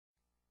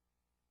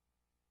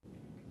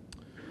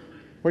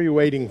What are you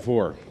waiting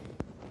for?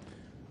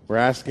 We're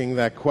asking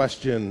that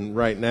question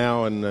right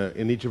now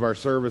in each of our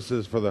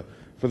services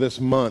for this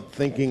month,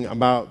 thinking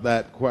about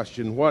that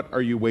question. What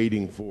are you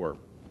waiting for?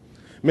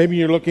 Maybe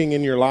you're looking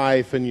in your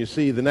life and you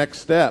see the next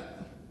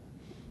step.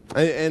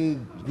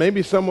 And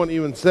maybe someone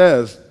even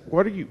says,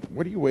 what are you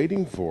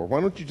waiting for?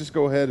 Why don't you just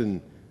go ahead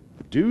and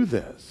do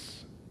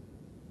this?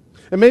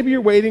 And maybe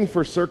you're waiting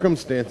for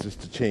circumstances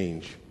to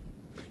change.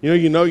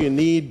 You know you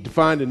need to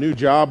find a new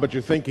job, but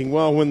you're thinking,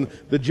 well, when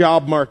the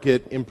job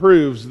market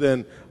improves,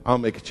 then I'll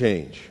make a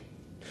change.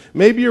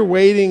 Maybe you're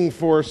waiting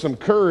for some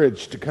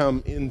courage to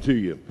come into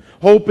you,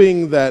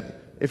 hoping that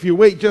if you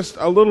wait just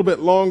a little bit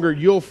longer,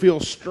 you'll feel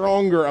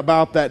stronger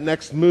about that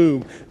next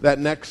move, that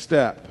next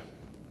step.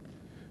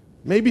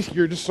 Maybe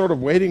you're just sort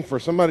of waiting for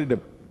somebody to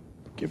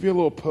give you a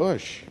little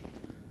push,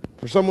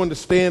 for someone to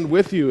stand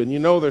with you, and you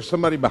know there's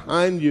somebody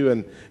behind you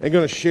and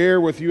going to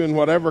share with you in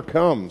whatever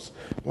comes.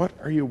 What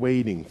are you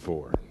waiting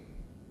for?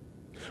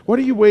 What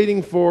are you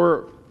waiting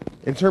for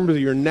in terms of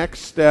your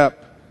next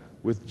step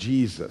with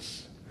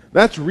Jesus?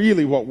 That's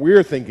really what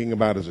we're thinking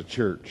about as a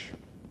church.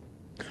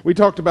 We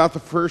talked about the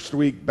first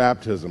week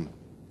baptism.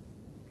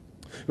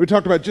 We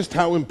talked about just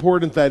how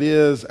important that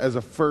is as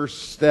a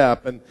first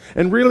step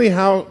and really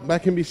how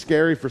that can be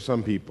scary for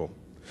some people.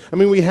 I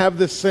mean, we have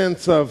this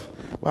sense of,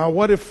 well,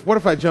 what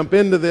if I jump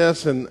into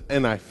this and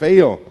I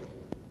fail?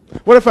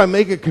 What if I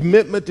make a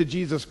commitment to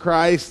Jesus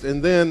Christ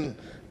and then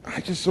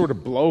I just sort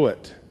of blow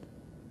it?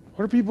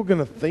 What are people going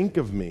to think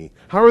of me?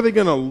 How are they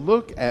going to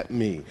look at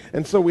me?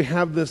 And so we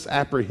have this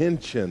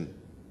apprehension.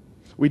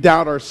 We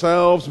doubt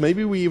ourselves.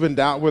 Maybe we even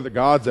doubt whether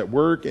God's at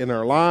work in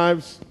our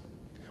lives.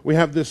 We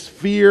have this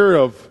fear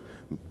of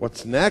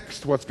what's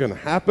next, what's going to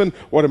happen,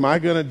 what am I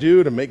going to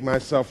do to make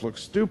myself look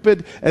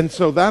stupid? And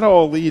so that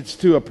all leads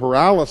to a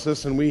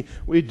paralysis, and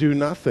we do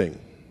nothing.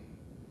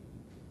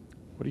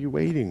 What are you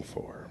waiting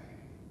for?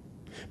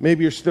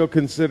 Maybe you're still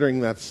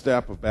considering that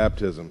step of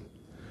baptism.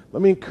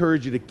 Let me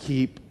encourage you to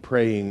keep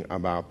praying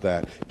about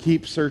that.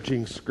 Keep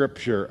searching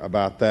Scripture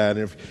about that.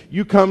 And if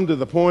you come to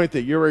the point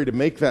that you're ready to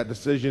make that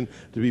decision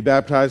to be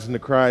baptized into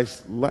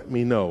Christ, let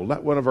me know.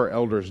 Let one of our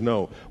elders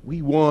know.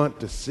 We want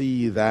to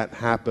see that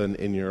happen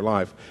in your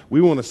life.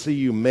 We want to see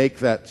you make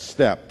that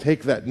step,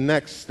 take that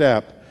next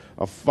step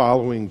of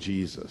following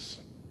Jesus.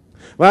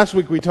 Last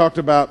week we talked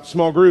about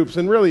small groups,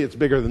 and really it's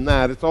bigger than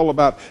that. It's all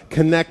about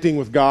connecting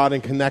with God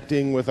and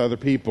connecting with other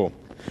people.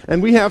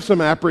 And we have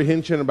some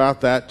apprehension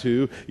about that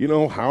too.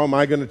 How am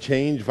I going to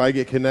change if I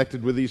get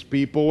connected with these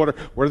people? What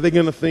are they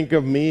going to think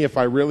of me if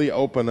I really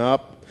open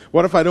up?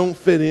 What if I don't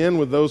fit in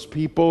with those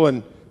people?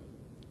 And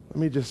let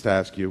me just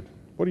ask you,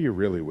 what are you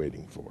really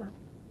waiting for?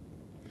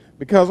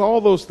 Because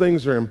all those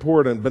things are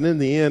important, but in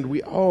the end,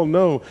 we all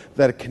know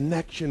that a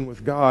connection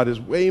with God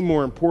is way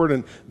more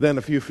important than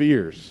a few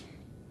fears.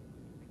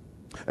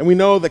 And we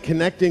know that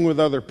connecting with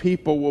other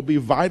people will be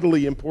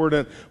vitally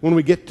important when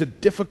we get to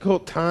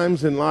difficult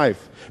times in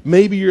life.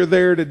 Maybe you're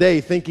there today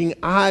thinking,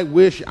 I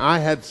wish I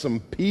had some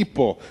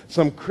people,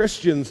 some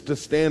Christians to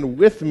stand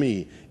with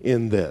me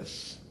in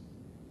this.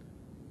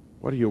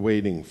 What are you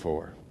waiting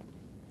for?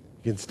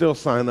 You can still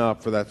sign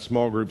up for that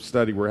small group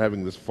study we're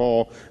having this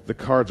fall. The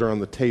cards are on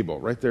the table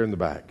right there in the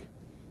back.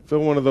 Fill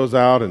one of those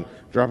out and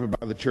drop it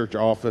by the church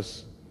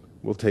office.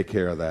 We'll take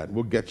care of that.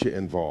 We'll get you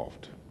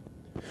involved.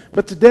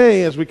 But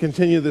today, as we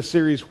continue this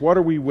series, what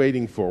are we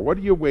waiting for? What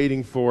are you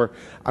waiting for?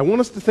 I want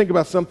us to think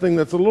about something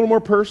that's a little more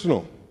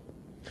personal.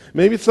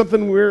 Maybe it's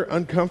something we're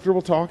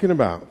uncomfortable talking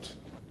about.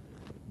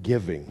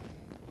 Giving.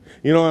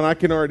 And I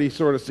can already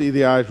sort of see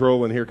the eyes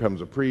rolling. Here comes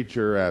a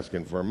preacher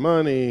asking for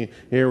money.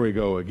 Here we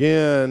go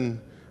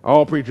again.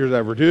 All preachers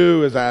ever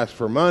do is ask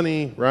for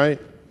money, right?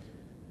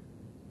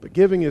 But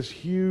giving is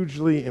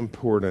hugely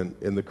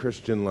important in the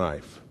Christian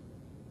life.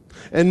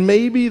 And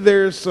maybe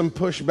there's some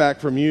pushback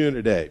from you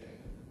today.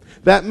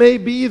 That may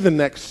be the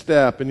next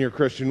step in your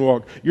Christian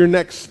walk, your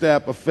next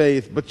step of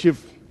faith, but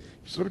you've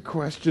sort of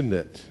questioned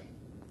it.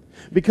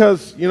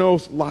 Because,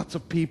 lots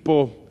of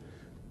people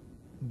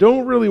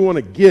don't really want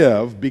to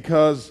give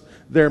because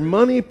their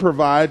money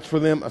provides for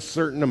them a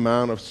certain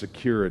amount of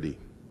security.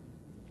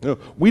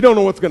 We don't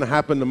know what's going to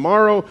happen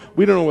tomorrow.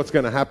 We don't know what's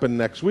going to happen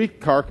next week.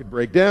 Car could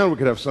break down. We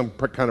could have some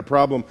kind of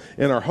problem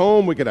in our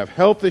home. We could have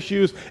health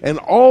issues. And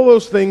all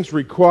those things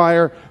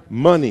require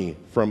money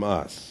from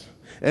us.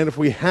 And if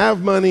we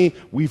have money,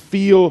 we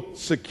feel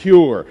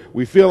secure.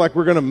 We feel like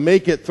we're going to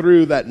make it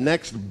through that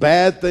next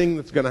bad thing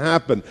that's going to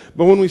happen.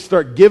 But when we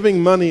start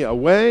giving money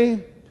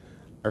away,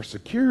 our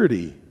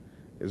security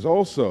is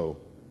also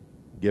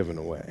given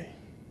away.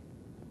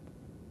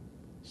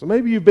 So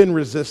maybe you've been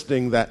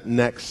resisting that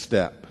next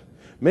step.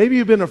 Maybe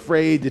you've been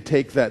afraid to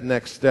take that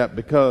next step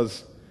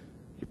because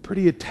you're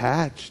pretty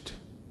attached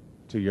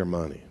to your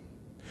money.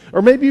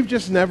 Or maybe you've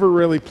just never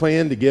really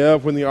planned to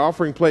give. When the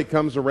offering plate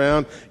comes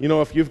around,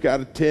 if you've got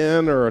a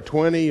 10 or a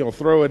 20, you'll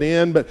throw it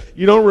in, but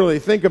you don't really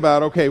think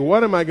about, okay,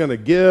 what am I going to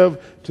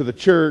give to the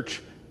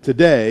church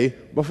today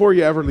before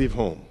you ever leave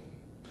home?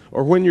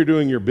 Or when you're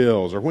doing your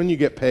bills, or when you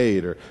get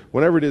paid, or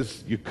whenever it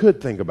is you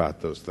could think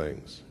about those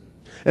things.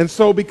 And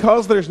so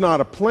because there's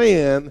not a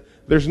plan,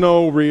 there's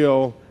no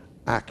real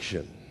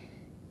action.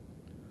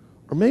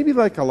 Or maybe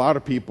like a lot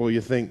of people,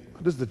 you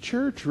think, does the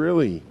church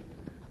really,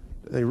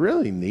 do they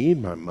really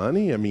need my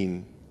money? I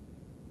mean,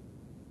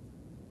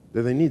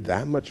 do they need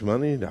that much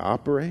money to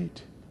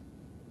operate?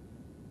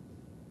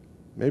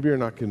 Maybe you're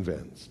not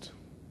convinced.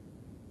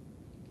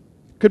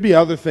 Could be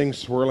other things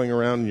swirling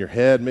around in your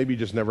head. Maybe you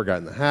just never got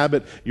in the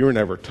habit. You were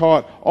never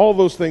taught. All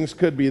those things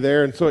could be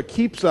there. And so it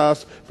keeps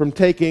us from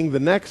taking the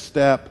next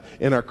step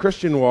in our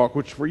Christian walk,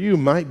 which for you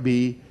might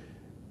be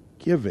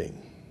giving.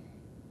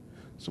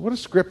 So what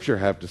does Scripture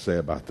have to say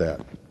about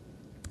that?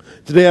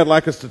 Today I'd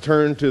like us to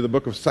turn to the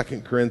book of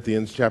 2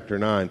 Corinthians chapter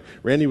 9.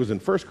 Randy was in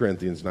 1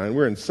 Corinthians 9.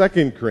 We're in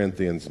 2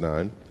 Corinthians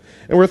 9.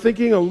 And we're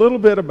thinking a little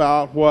bit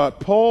about what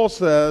Paul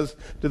says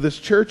to this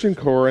church in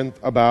Corinth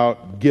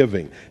about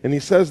giving. And he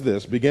says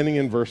this, beginning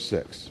in verse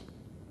 6.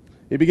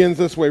 He begins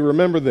this way,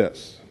 remember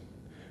this,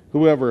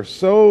 whoever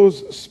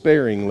sows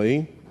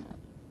sparingly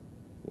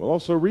will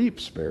also reap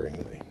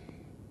sparingly.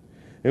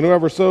 And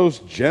whoever sows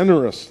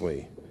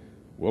generously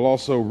will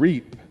also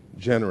reap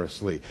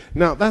generously.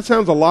 Now, that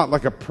sounds a lot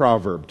like a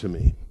proverb to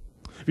me.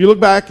 If you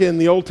look back in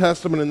the Old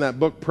Testament in that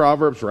book,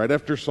 Proverbs, right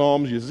after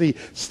Psalms, you see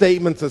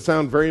statements that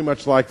sound very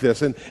much like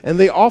this. And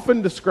they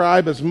often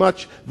describe as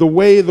much the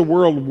way the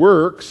world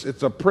works,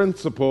 it's a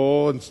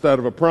principle instead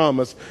of a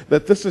promise,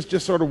 that this is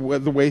just sort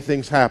of the way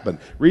things happen.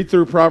 Read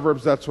through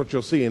Proverbs, that's what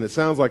you'll see. And it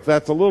sounds like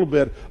that's a little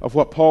bit of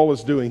what Paul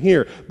is doing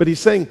here. But he's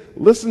saying,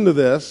 listen to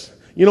this.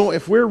 You know,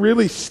 if we're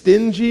really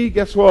stingy,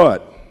 guess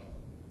what?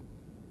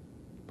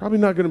 Probably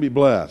not going to be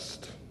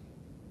blessed.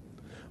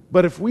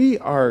 But if we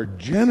are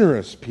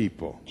generous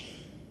people,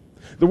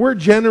 the word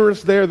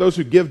generous there, those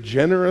who give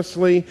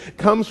generously,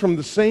 comes from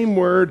the same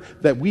word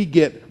that we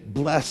get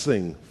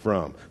blessing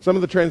from. Some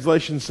of the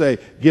translations say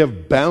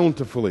give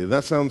bountifully.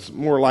 That sounds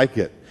more like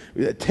it.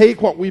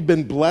 Take what we've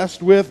been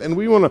blessed with and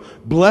we want to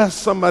bless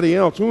somebody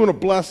else. We want to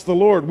bless the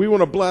Lord. We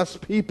want to bless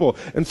people.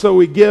 And so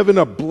we give in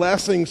a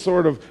blessing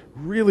sort of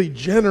really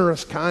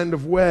generous kind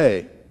of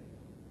way.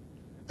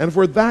 And if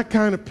we're that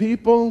kind of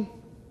people,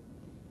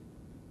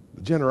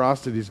 the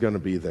generosity is going to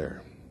be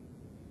there.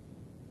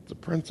 It's a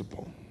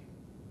principle.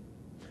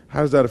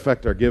 How does that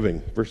affect our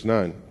giving? Verse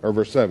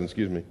 7,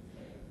 excuse me.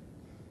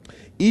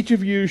 Each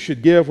of you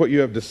should give what you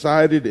have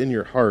decided in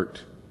your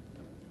heart.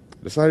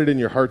 Decided in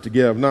your heart to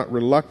give, not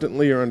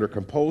reluctantly or under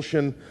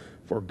compulsion,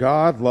 for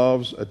God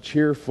loves a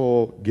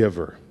cheerful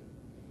giver.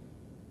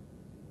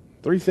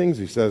 3 things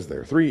he says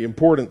there. 3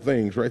 important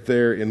things right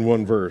there in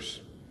one verse.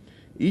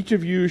 Each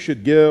of you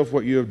should give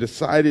what you have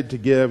decided to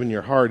give in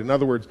your heart. In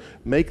other words,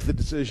 make the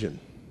decision.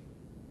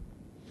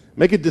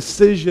 Make a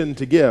decision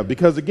to give.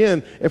 Because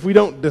again, if we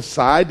don't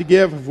decide to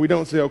give, if we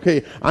don't say,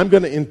 okay, I'm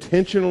going to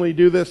intentionally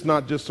do this,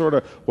 not just sort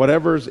of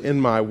whatever's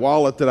in my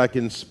wallet that I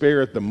can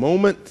spare at the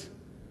moment,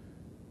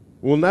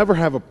 we'll never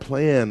have a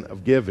plan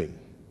of giving.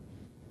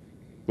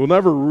 We'll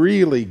never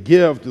really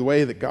give the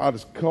way that God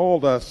has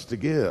called us to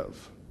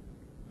give.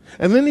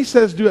 And then he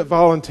says do it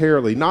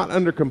voluntarily, not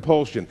under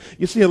compulsion.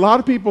 You see, a lot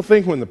of people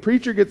think when the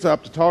preacher gets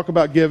up to talk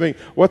about giving,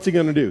 what's he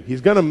going to do?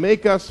 He's going to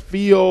make us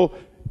feel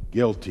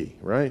guilty,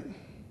 right?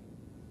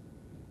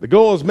 The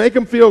goal is make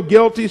them feel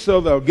guilty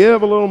so they'll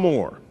give a little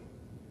more.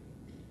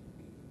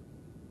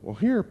 Well,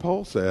 here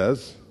Paul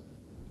says,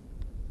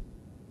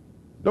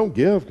 don't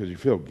give because you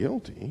feel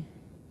guilty.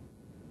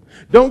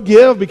 Don't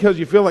give because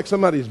you feel like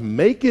somebody's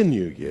making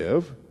you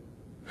give.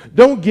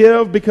 Don't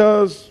give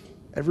because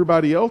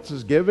everybody else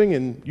is giving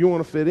and you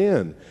want to fit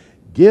in.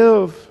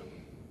 Give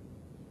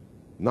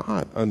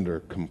not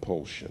under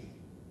compulsion.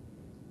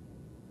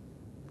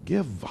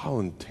 Give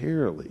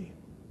voluntarily.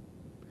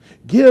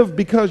 Give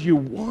because you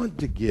want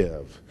to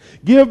give.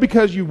 Give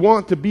because you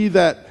want to be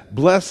that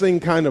blessing,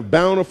 kind of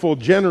bountiful,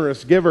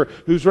 generous giver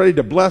who's ready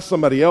to bless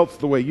somebody else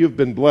the way you've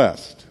been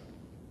blessed.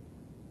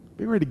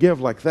 Be ready to give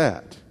like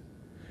that.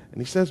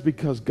 And he says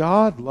because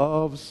God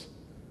loves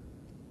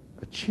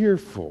a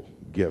cheerful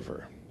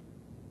giver.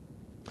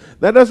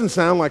 That doesn't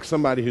sound like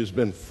somebody who's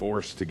been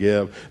forced to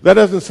give. That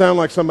doesn't sound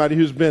like somebody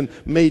who's been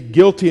made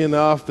guilty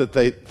enough that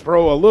they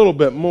throw a little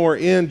bit more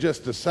in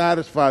just to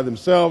satisfy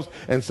themselves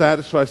and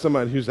satisfy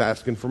somebody who's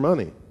asking for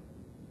money.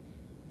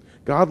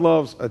 God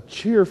loves a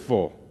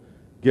cheerful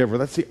giver.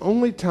 That's the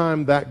only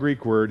time that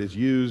Greek word is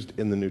used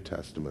in the New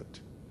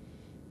Testament.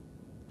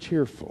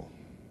 Cheerful.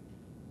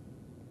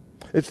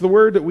 It's the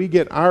word that we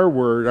get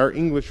our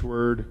English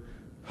word,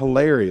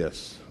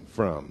 hilarious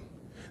from.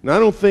 Now, I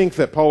don't think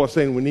that Paul is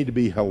saying we need to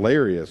be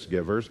hilarious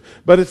givers,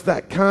 but it's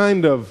that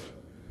kind of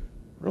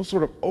real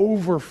sort of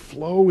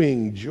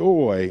overflowing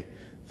joy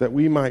that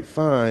we might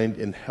find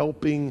in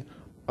helping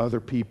other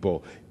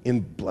people,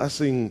 in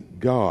blessing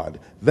God.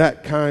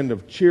 That kind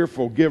of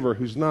cheerful giver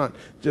who's not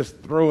just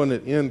throwing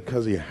it in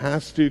because he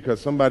has to,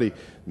 because somebody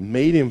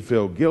made him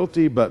feel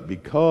guilty, but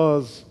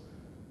because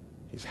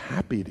he's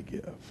happy to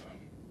give.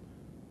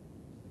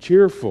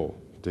 Cheerful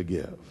to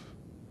give.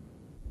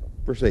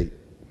 Verse 8.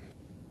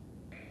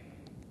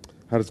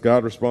 How does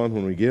God respond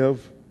when we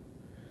give?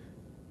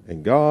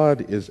 And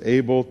God is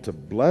able to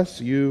bless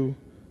you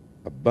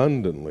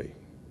abundantly,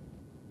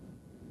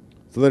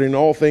 so that in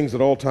all things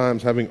at all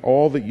times, having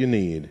all that you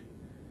need,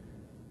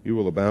 you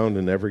will abound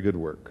in every good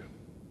work.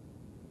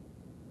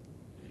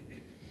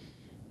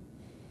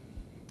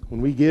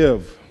 When we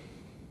give,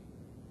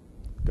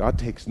 God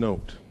takes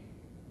note.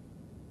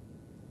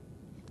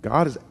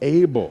 God is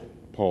able,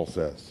 Paul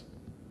says,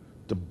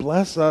 to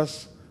bless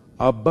us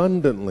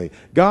abundantly.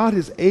 God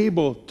is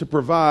able to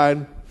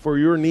provide for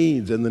your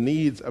needs and the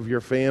needs of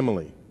your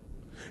family.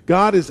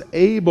 God is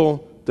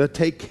able to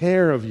take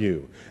care of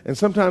you. And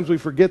sometimes we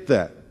forget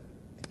that.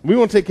 We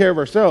want to take care of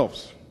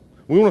ourselves.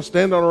 We want to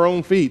stand on our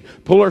own feet,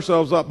 pull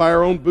ourselves up by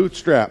our own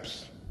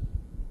bootstraps.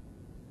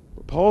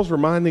 But Paul's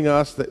reminding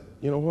us that,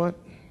 you know what?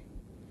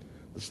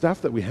 The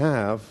stuff that we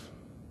have,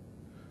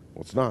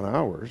 well, it's not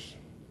ours.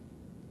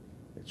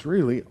 It's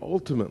really,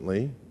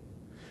 ultimately,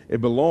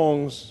 it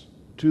belongs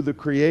to the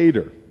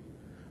Creator,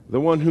 the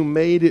one who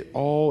made it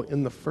all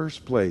in the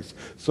first place.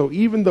 So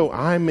even though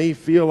I may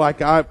feel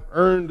like I've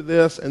earned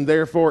this and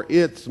therefore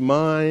it's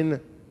mine,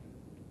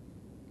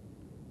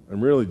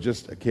 I'm really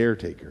just a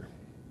caretaker.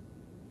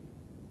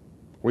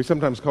 We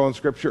sometimes call in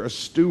Scripture a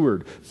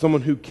steward,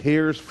 someone who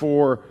cares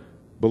for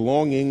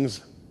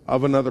belongings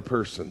of another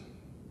person.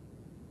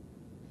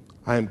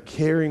 I am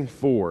caring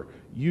for,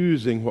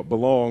 using what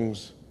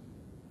belongs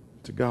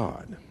to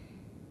God.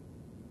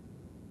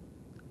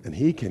 And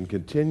He can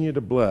continue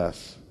to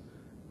bless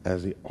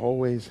as He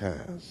always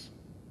has.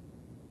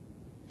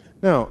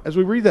 Now, as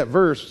we read that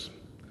verse,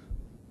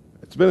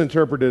 it's been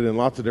interpreted in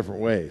lots of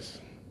different ways.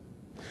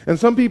 And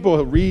some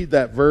people read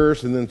that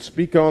verse and then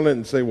speak on it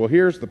and say, well,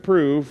 here's the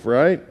proof,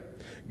 right?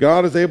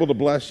 God is able to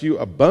bless you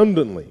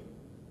abundantly.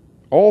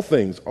 All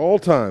things, all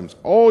times,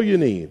 all you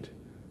need.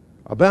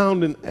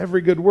 Abound in every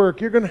good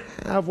work. You're going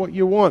to have what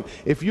you want.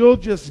 If you'll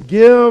just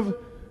give,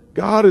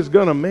 God is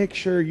going to make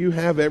sure you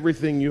have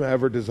everything you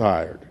ever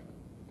desired.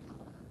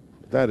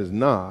 But that is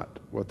not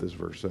what this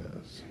verse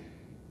says.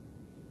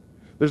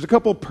 There's a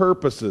couple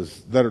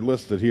purposes that are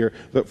listed here.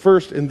 The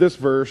first in this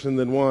verse and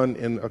then one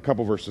in a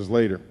couple verses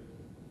later.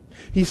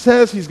 He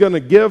says He's going to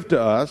give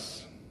to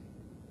us,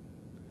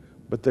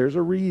 but there's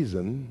a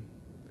reason,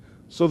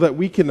 so that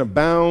we can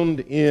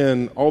abound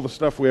in all the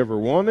stuff we ever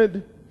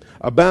wanted,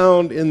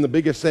 abound in the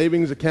biggest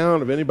savings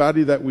account of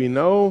anybody that we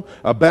know,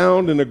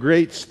 abound in a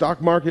great stock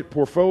market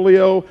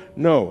portfolio.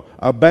 No,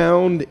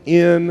 abound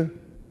in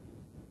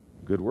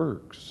good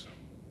works,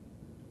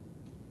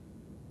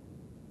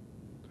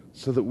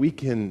 so that we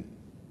can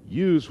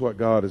use what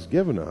God has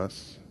given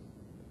us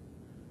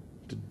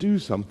to do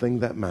something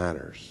that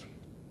matters.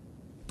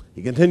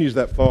 He continues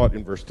that thought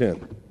in verse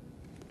 10.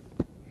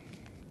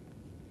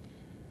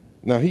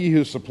 Now He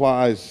who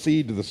supplies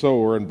seed to the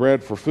sower and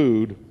bread for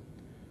food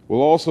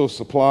will also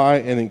supply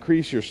and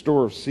increase your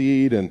store of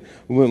seed and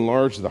will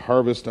enlarge the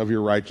harvest of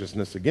your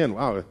righteousness. Again,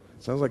 wow, it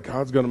sounds like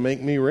God's going to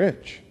make me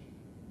rich.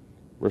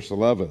 Verse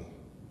 11.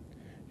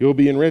 You'll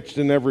be enriched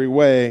in every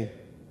way,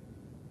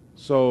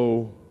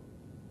 so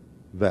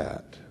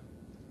that.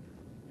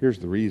 Here's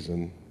the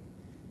reason.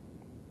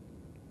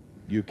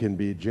 You can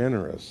be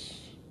generous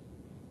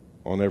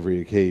on every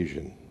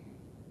occasion.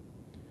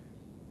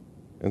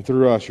 And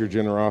through us, your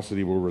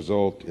generosity will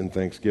result in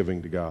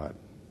thanksgiving to God.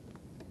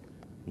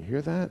 You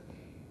hear that?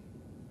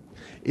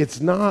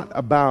 It's not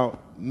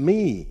about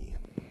me.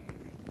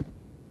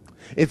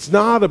 It's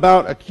not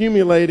about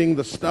accumulating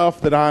the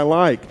stuff that I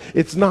like.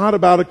 It's not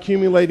about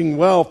accumulating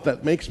wealth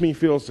that makes me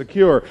feel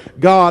secure.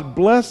 God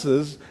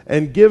blesses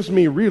and gives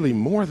me really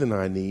more than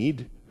I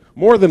need,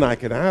 more than I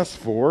could ask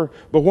for.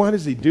 But why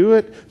does He do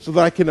it? So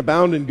that I can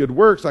abound in good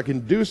works. I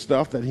can do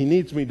stuff that He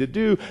needs me to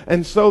do,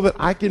 and so that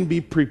I can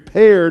be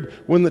prepared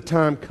when the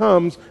time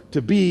comes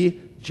to be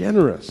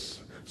generous.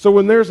 So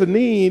when there's a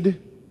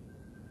need,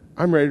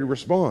 I'm ready to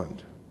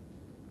respond.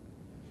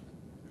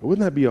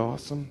 Wouldn't that be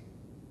awesome?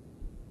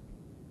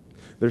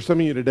 There's some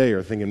of you today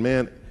are thinking,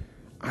 man,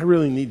 I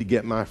really need to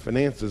get my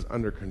finances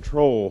under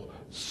control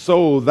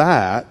so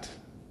that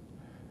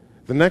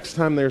the next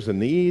time there's a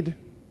need,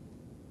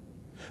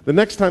 the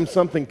next time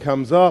something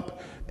comes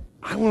up,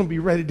 I want to be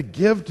ready to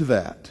give to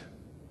that.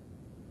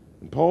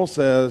 And Paul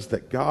says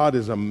that God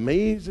is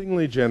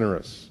amazingly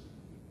generous,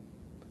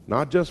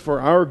 not just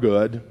for our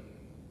good,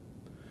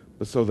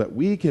 but so that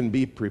we can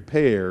be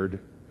prepared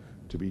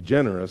to be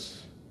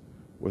generous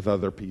with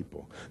other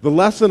people. The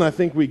lesson I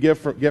think we get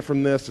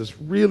from this is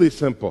really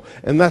simple,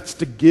 and that's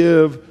to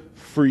give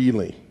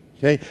freely.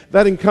 Okay?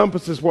 That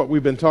encompasses what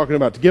we've been talking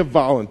about, to give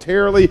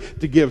voluntarily,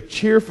 to give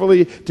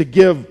cheerfully, to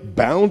give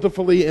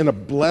bountifully in a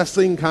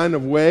blessing kind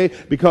of way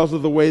because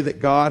of the way that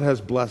God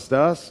has blessed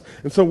us.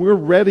 And so we're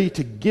ready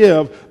to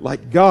give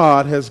like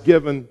God has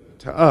given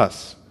to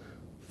us,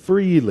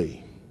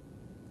 freely.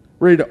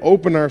 Ready to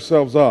open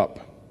ourselves up.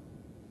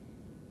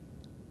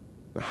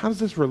 Now, how does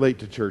this relate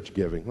to church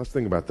giving? Let's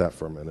think about that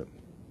for a minute.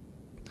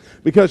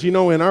 Because, you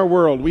know, in our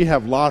world, we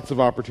have lots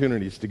of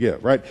opportunities to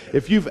give, right?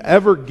 If you've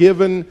ever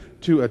given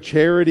to a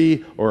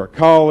charity or a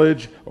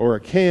college or a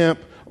camp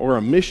or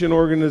a mission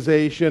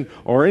organization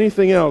or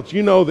anything else,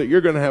 you know that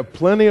you're going to have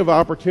plenty of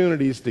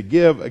opportunities to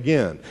give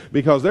again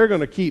because they're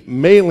going to keep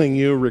mailing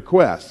you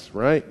requests,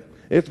 right?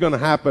 It's going to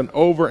happen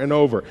over and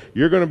over.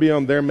 You're going to be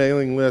on their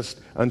mailing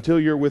list until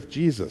you're with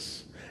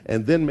Jesus,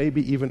 and then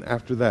maybe even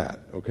after that,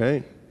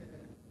 okay?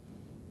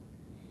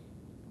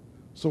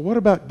 So what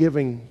about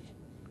giving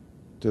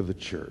to the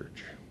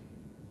church?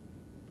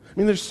 I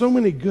mean, there's so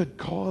many good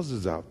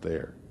causes out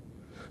there.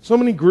 So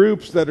many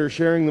groups that are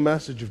sharing the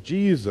message of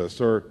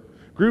Jesus, or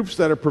groups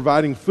that are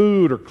providing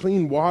food or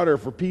clean water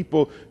for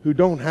people who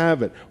don't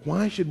have it.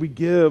 Why should we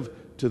give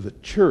to the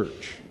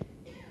church?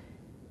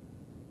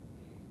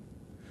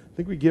 I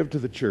think we give to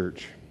the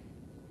church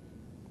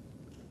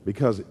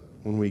because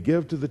when we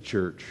give to the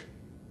church,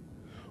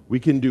 we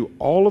can do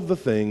all of the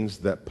things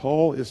that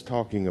Paul is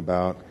talking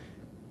about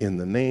in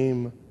the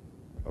name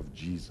of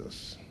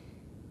Jesus.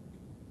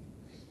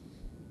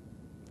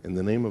 In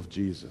the name of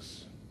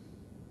Jesus.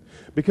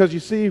 Because you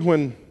see,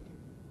 when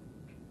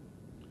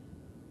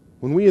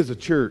we as a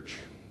church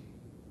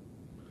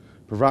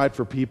provide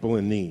for people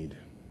in need,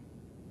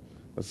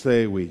 let's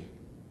say we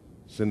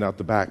send out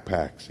the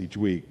backpacks each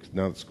week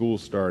now that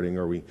school's starting,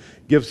 or we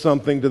give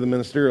something to the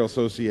Ministerial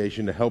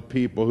Association to help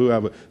people who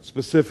have a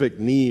specific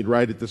need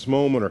right at this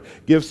moment, or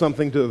give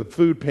something to the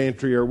food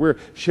pantry, or we're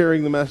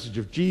sharing the message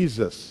of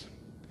Jesus.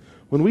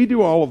 When we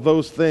do all of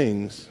those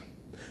things,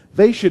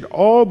 they should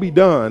all be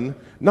done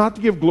not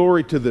to give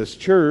glory to this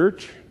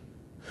church,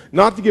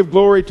 not to give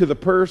glory to the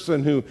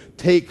person who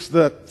takes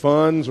the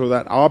funds or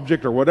that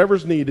object or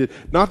whatever's needed,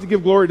 not to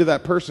give glory to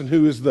that person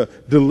who is the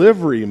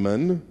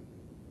deliveryman.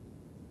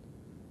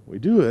 We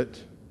do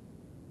it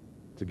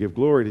to give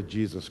glory to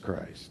Jesus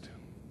Christ.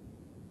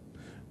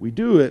 We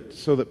do it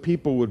so that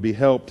people would be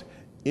helped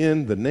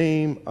in the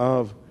name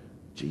of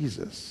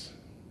Jesus.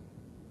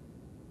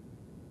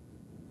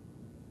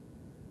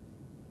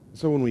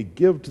 So when we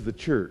give to the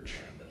church,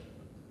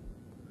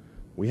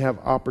 we have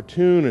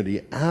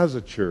opportunity as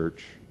a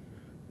church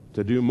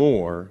to do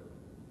more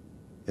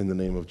in the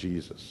name of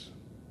Jesus.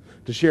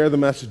 To share the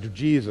message of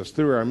Jesus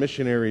through our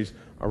missionaries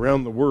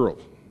around the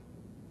world.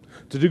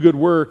 To do good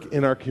work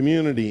in our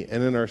community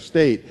and in our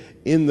state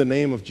in the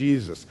name of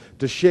Jesus.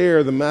 To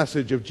share the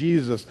message of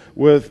Jesus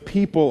with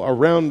people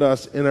around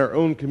us in our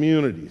own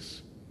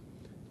communities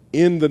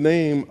in the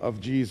name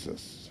of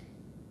Jesus.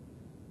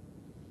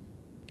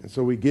 And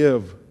so we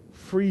give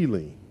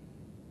freely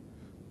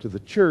to the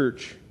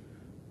church,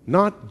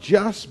 not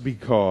just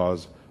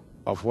because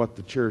of what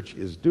the church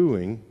is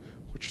doing,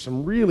 which are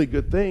some really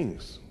good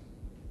things.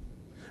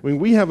 I mean,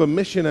 we have a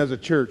mission as a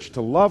church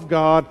to love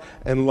God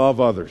and love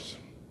others.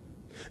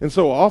 And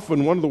so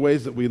often one of the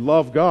ways that we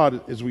love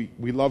God is we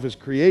love His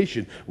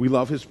creation. We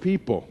love His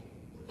people.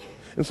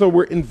 And so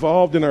we're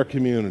involved in our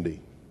community.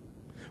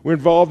 We're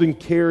involved in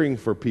caring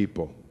for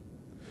people.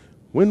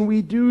 When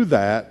we do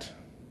that,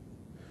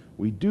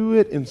 we do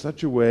it in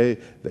such a way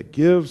that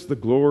gives the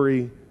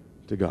glory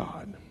to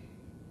God.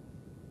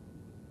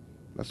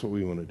 That's what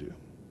we want to do.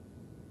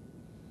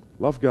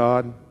 Love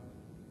God,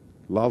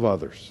 love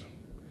others.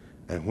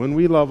 And when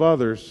we love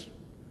others,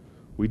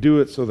 we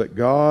do it so that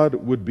God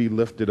would be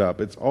lifted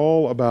up. It's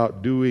all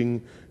about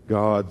doing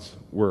God's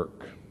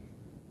work.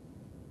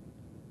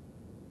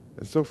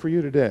 And so for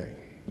you today,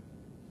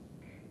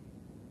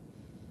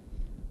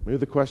 maybe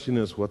the question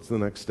is, what's the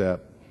next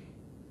step?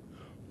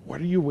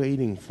 What are you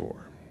waiting for?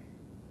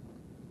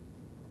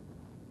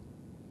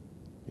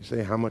 You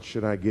say, how much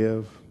should I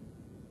give?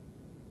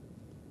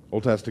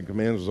 Old Testament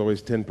command was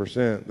always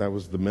 10%. That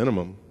was the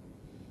minimum.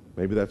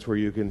 Maybe that's where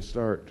you can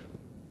start.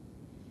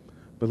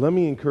 But let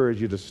me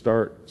encourage you to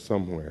start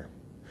somewhere.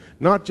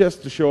 Not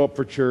just to show up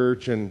for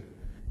church, and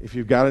if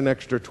you've got an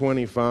extra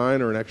 20,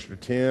 fine, or an extra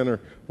 10, or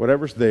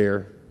whatever's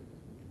there.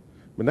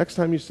 But next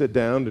time you sit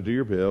down to do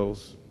your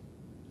bills,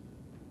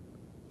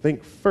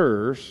 think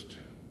first,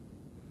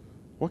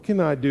 what can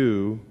I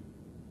do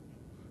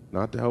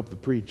not to help the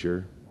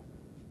preacher?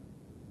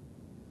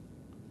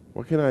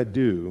 What can I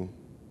do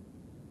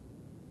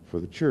for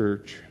the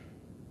church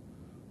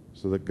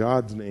so that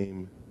God's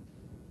name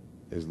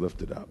is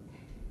lifted up?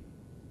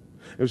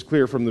 It was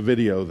clear from the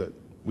video that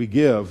we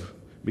give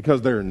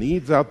because there are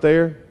needs out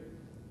there,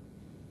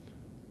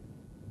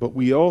 but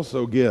we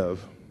also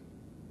give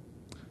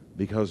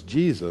because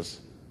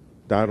Jesus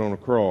died on a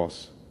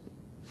cross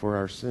for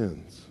our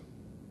sins.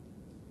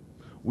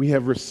 We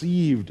have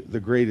received the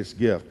greatest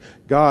gift.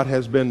 God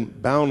has been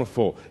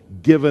bountiful,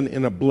 given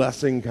in a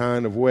blessing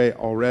kind of way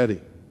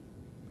already.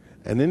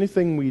 And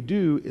anything we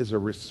do is a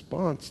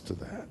response to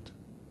that.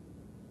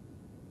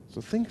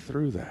 So think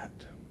through that.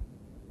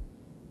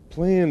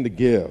 Plan to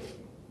give,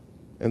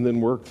 and then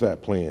work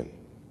that plan.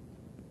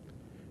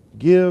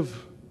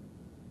 Give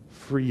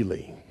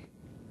freely.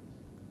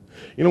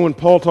 You know, when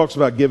Paul talks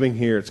about giving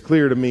here, it's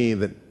clear to me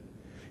that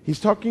he's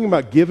talking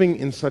about giving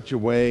in such a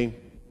way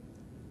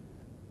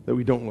that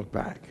we don't look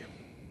back.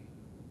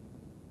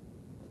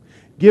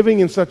 Giving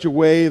in such a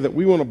way that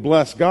we want to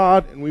bless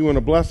God and we want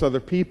to bless other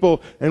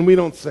people, and we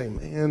don't say,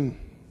 man,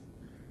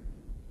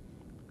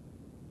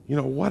 you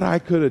know, what I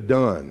could have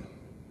done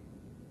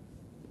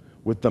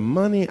with the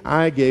money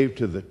I gave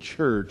to the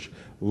church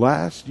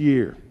last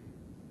year,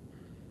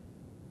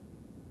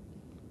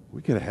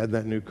 we could have had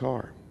that new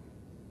car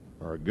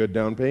or a good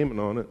down payment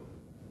on it.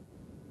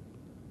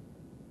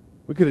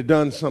 We could have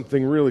done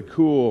something really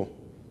cool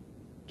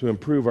to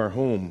improve our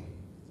home.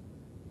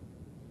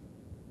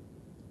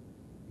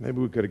 Maybe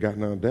we could have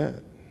gotten out of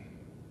debt.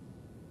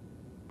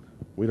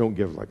 We don't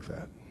give like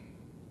that.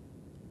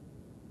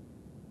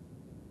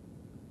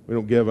 We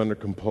don't give under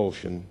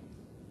compulsion.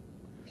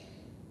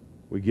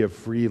 We give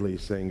freely,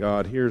 saying,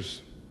 God,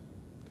 here's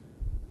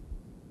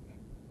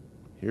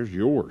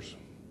yours.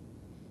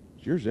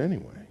 It's yours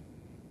anyway.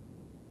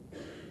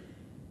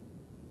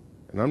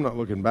 And I'm not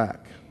looking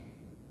back.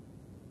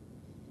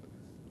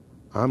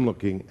 I'm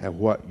looking at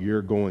what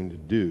you're going to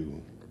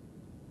do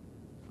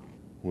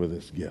with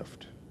this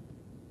gift.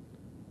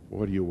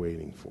 What are you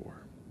waiting for?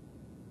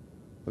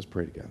 Let's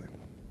pray together.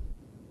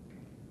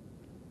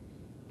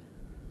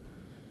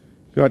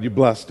 God, you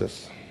blessed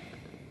us,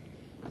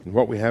 and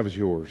what we have is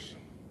yours.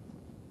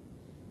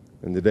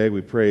 And today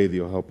we pray that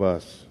you'll help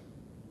us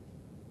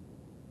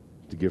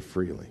to give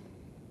freely.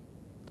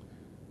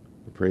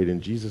 We pray it in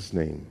Jesus'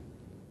 name.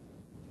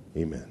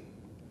 Amen.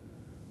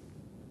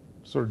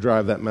 Sort of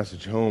drive that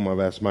message home, I've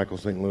asked Michael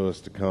St.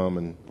 Louis to come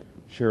and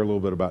share a little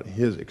bit about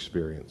his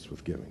experience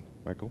with giving.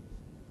 Michael?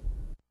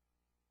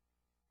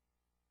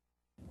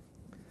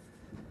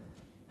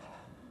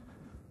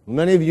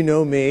 Many of you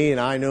know me, and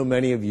I know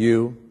many of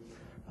you.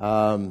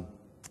 My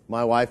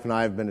wife and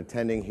I have been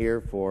attending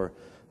here for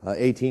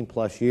 18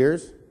 plus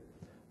years.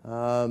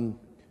 But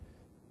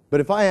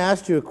if I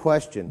asked you a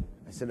question,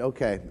 I said,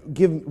 okay,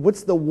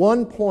 what's the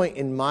one point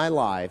in my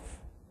life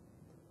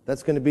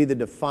that's going to be the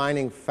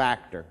defining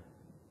factor?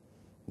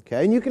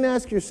 Okay, and you can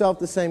ask yourself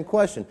the same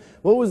question.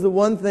 What was the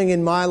one thing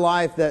in my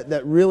life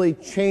that really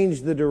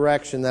changed the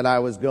direction that I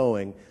was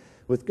going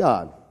with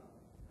God?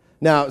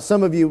 Now,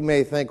 some of you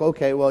may think,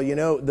 okay, well, you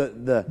know,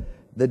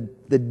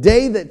 the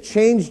day that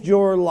changed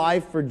your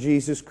life for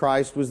Jesus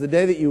Christ was the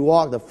day that you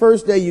walked, the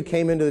first day you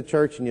came into the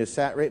church and you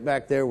sat right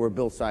back there where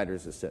Bill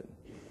Siders is sitting.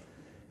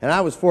 And I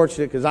was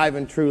fortunate because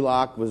Ivan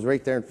Trulock was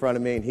right there in front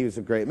of me, and he was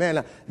a great man.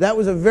 Now, that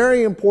was a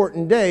very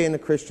important day in the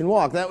Christian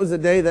walk. That was the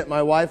day that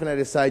my wife and I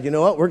decided, you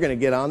know what, we're going to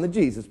get on the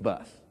Jesus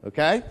bus,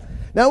 okay?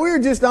 Now, we were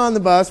just on the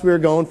bus. We were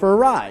going for a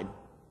ride.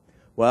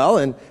 Well,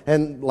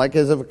 and like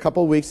as of a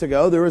couple of weeks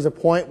ago, there was a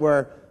point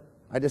where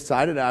I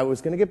decided I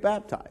was going to get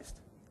baptized.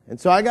 And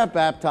so I got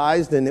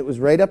baptized, and it was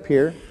right up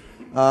here,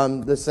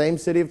 the same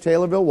city of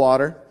Taylorville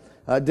Water.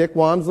 Dick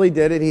Walmsley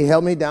did it. He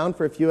held me down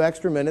for a few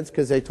extra minutes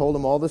because they told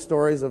him all the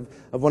stories of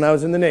when I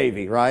was in the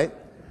Navy, right?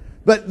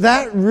 But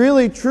that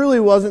really,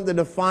 truly wasn't the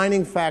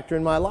defining factor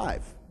in my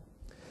life.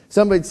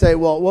 Somebody'd say,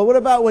 well, what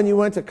about when you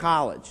went to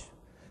college?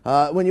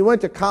 When you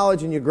went to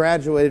college and you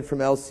graduated from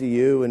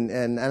LCU,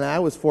 and I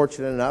was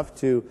fortunate enough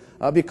to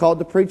be called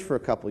to preach for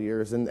a couple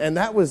years, and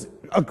that was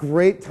a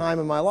great time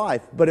in my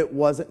life, but it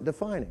wasn't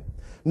defining.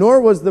 Nor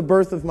was the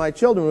birth of my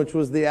children, which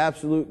was the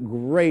absolute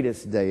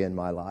greatest day in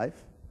my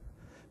life.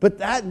 But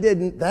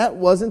that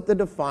wasn't the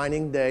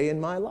defining day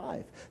in my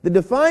life. The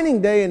defining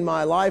day in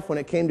my life when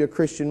it came to a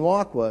Christian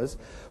walk was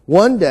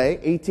one day,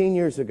 18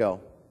 years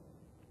ago,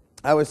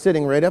 I was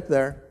sitting right up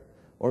there,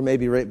 or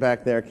maybe right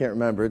back there, I can't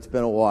remember. It's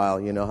been a while.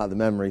 You know how the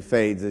memory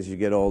fades as you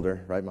get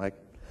older, right, Mike?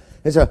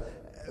 And so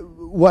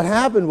what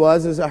happened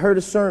was I heard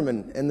a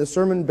sermon, and the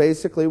sermon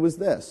basically was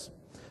this.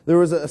 There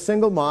was a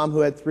single mom who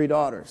had 3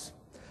 daughters,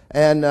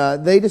 and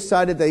they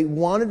decided they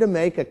wanted to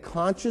make a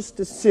conscious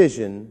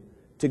decision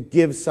to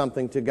give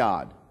something to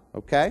God,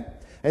 okay?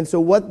 And so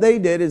what they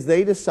did is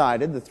they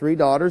decided, the 3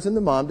 daughters and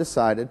the mom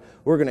decided,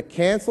 we're going to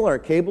cancel our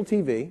cable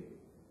TV,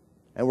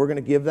 and we're going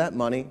to give that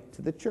money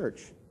to the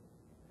church.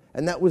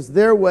 And that was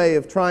their way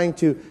of trying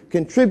to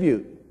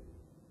contribute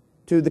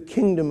to the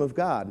kingdom of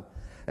God.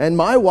 And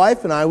my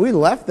wife and I, we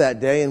left that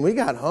day, and we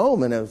got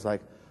home, and it was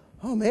like,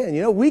 oh man,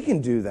 you know, we can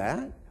do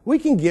that. We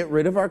can get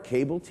rid of our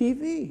cable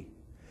TV.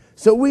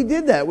 So we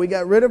did that. We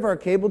got rid of our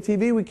cable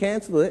TV, we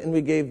canceled it, and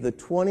we gave the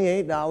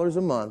 $28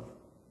 a month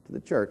to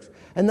the church.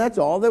 And that's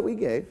all that we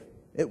gave.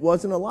 It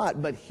wasn't a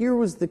lot, but here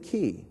was the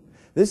key.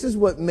 This is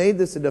what made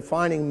this a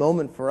defining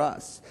moment for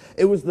us.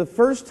 It was the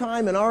first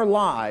time in our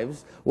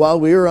lives while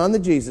we were on the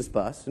Jesus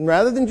bus, and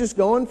rather than just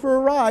going for a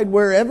ride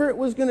wherever it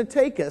was going to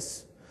take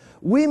us,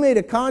 we made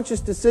a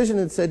conscious decision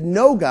and said,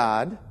 no,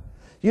 God,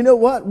 you know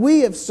what?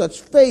 We have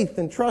such faith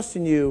and trust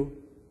in you.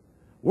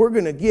 We're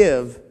going to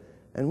give,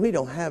 and we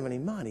don't have any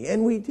money.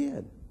 And we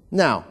did.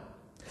 Now,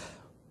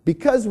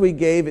 because we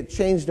gave, it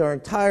changed our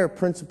entire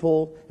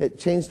principle. It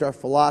changed our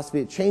philosophy.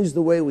 It changed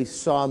the way we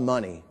saw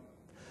money.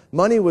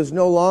 Money was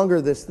no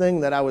longer this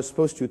thing that I was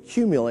supposed to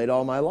accumulate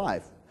all my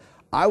life.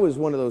 I was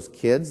one of those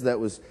kids that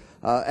was,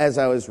 as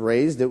I was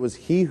raised, it was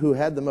he who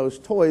had the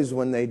most toys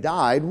when they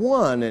died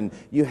won. And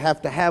you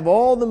have to have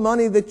all the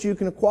money that you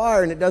can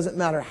acquire, and it doesn't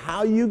matter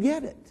how you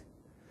get it.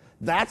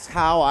 That's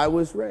how I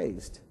was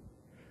raised.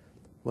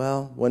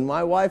 Well, when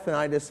my wife and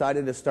I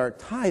decided to start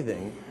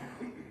tithing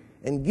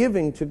and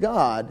giving to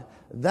God,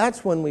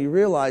 that's when we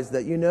realized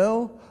that, you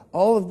know,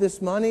 all of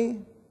this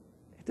money,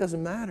 It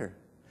doesn't matter.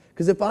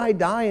 Because if I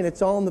die and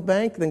it's all in the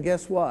bank, then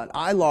guess what?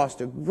 I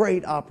lost a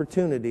great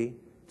opportunity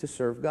to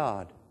serve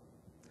God.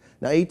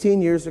 Now,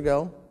 18 years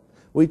ago,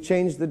 we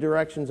changed the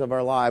directions of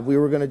our life. We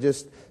were going to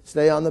just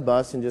stay on the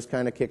bus and just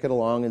kind of kick it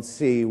along and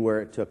see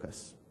where it took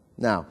us.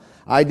 Now,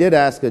 I did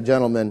ask a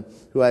gentleman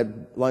who I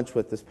had lunch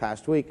with this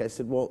past week, I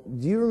said, well,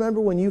 do you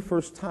remember when you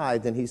first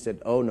tithed? And he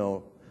said, oh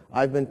no,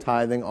 I've been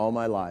tithing all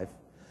my life.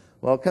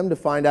 Well, come to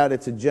find out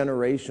it's a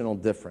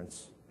generational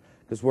difference.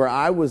 Because where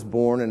I was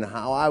born and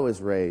how I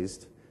was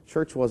raised,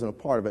 church wasn't a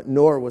part of it,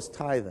 nor was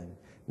tithing.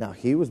 Now,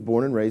 he was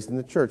born and raised in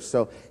the church,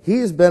 so he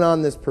has been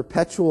on this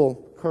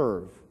perpetual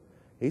curve.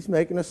 He's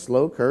making a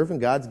slow curve, and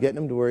God's getting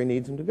him to where he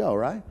needs him to go,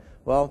 right?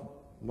 Well,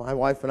 my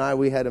wife and I,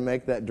 we had to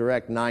make that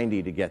direct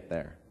 90 to get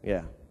there,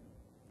 yeah.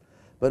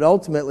 But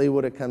ultimately,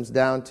 what it comes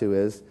down to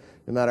is,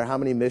 no matter how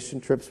many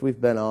mission trips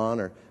we've been on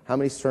or how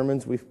many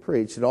sermons we've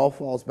preached, it all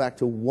falls back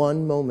to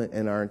one moment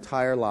in our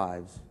entire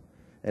lives,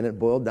 and it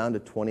boiled down to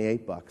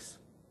 $28.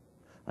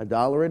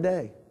 $1 a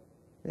day.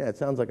 Yeah, it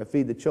sounds like a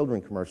Feed the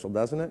Children commercial,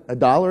 doesn't it?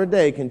 $1 a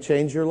day can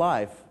change your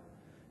life,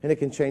 and it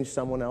can change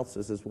someone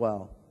else's as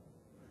well.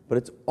 But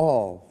it's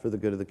all for the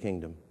good of the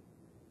kingdom.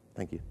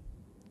 Thank you.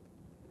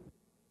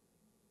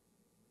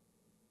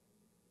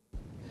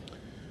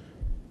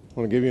 I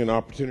want to give you an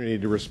opportunity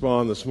to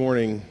respond this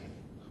morning.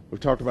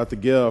 We've talked about the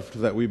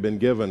gift that we've been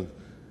given,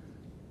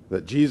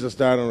 that Jesus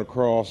died on the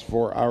cross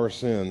for our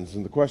sins.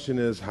 And the question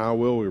is, how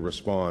will we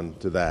respond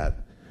to that?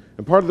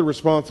 And part of the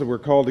response that we're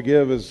called to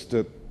give is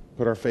to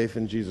put our faith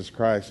in Jesus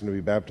Christ and to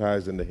be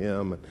baptized into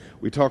Him. And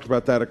we talked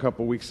about that a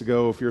couple weeks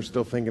ago. If you're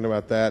still thinking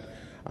about that,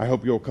 I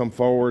hope you'll come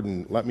forward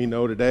and let me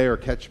know today or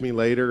catch me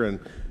later, and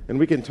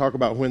we can talk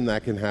about when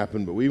that can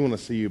happen, but we want to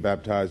see you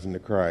baptized into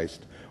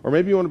Christ. Or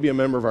maybe you want to be a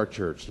member of our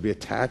church, to be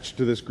attached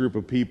to this group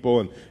of people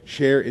and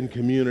share in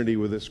community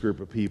with this group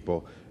of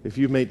people. If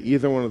you've made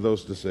either one of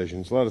those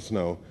decisions, let us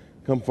know.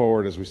 Come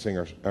forward as we sing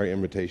our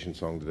invitation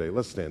song today.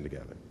 Let's stand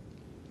together.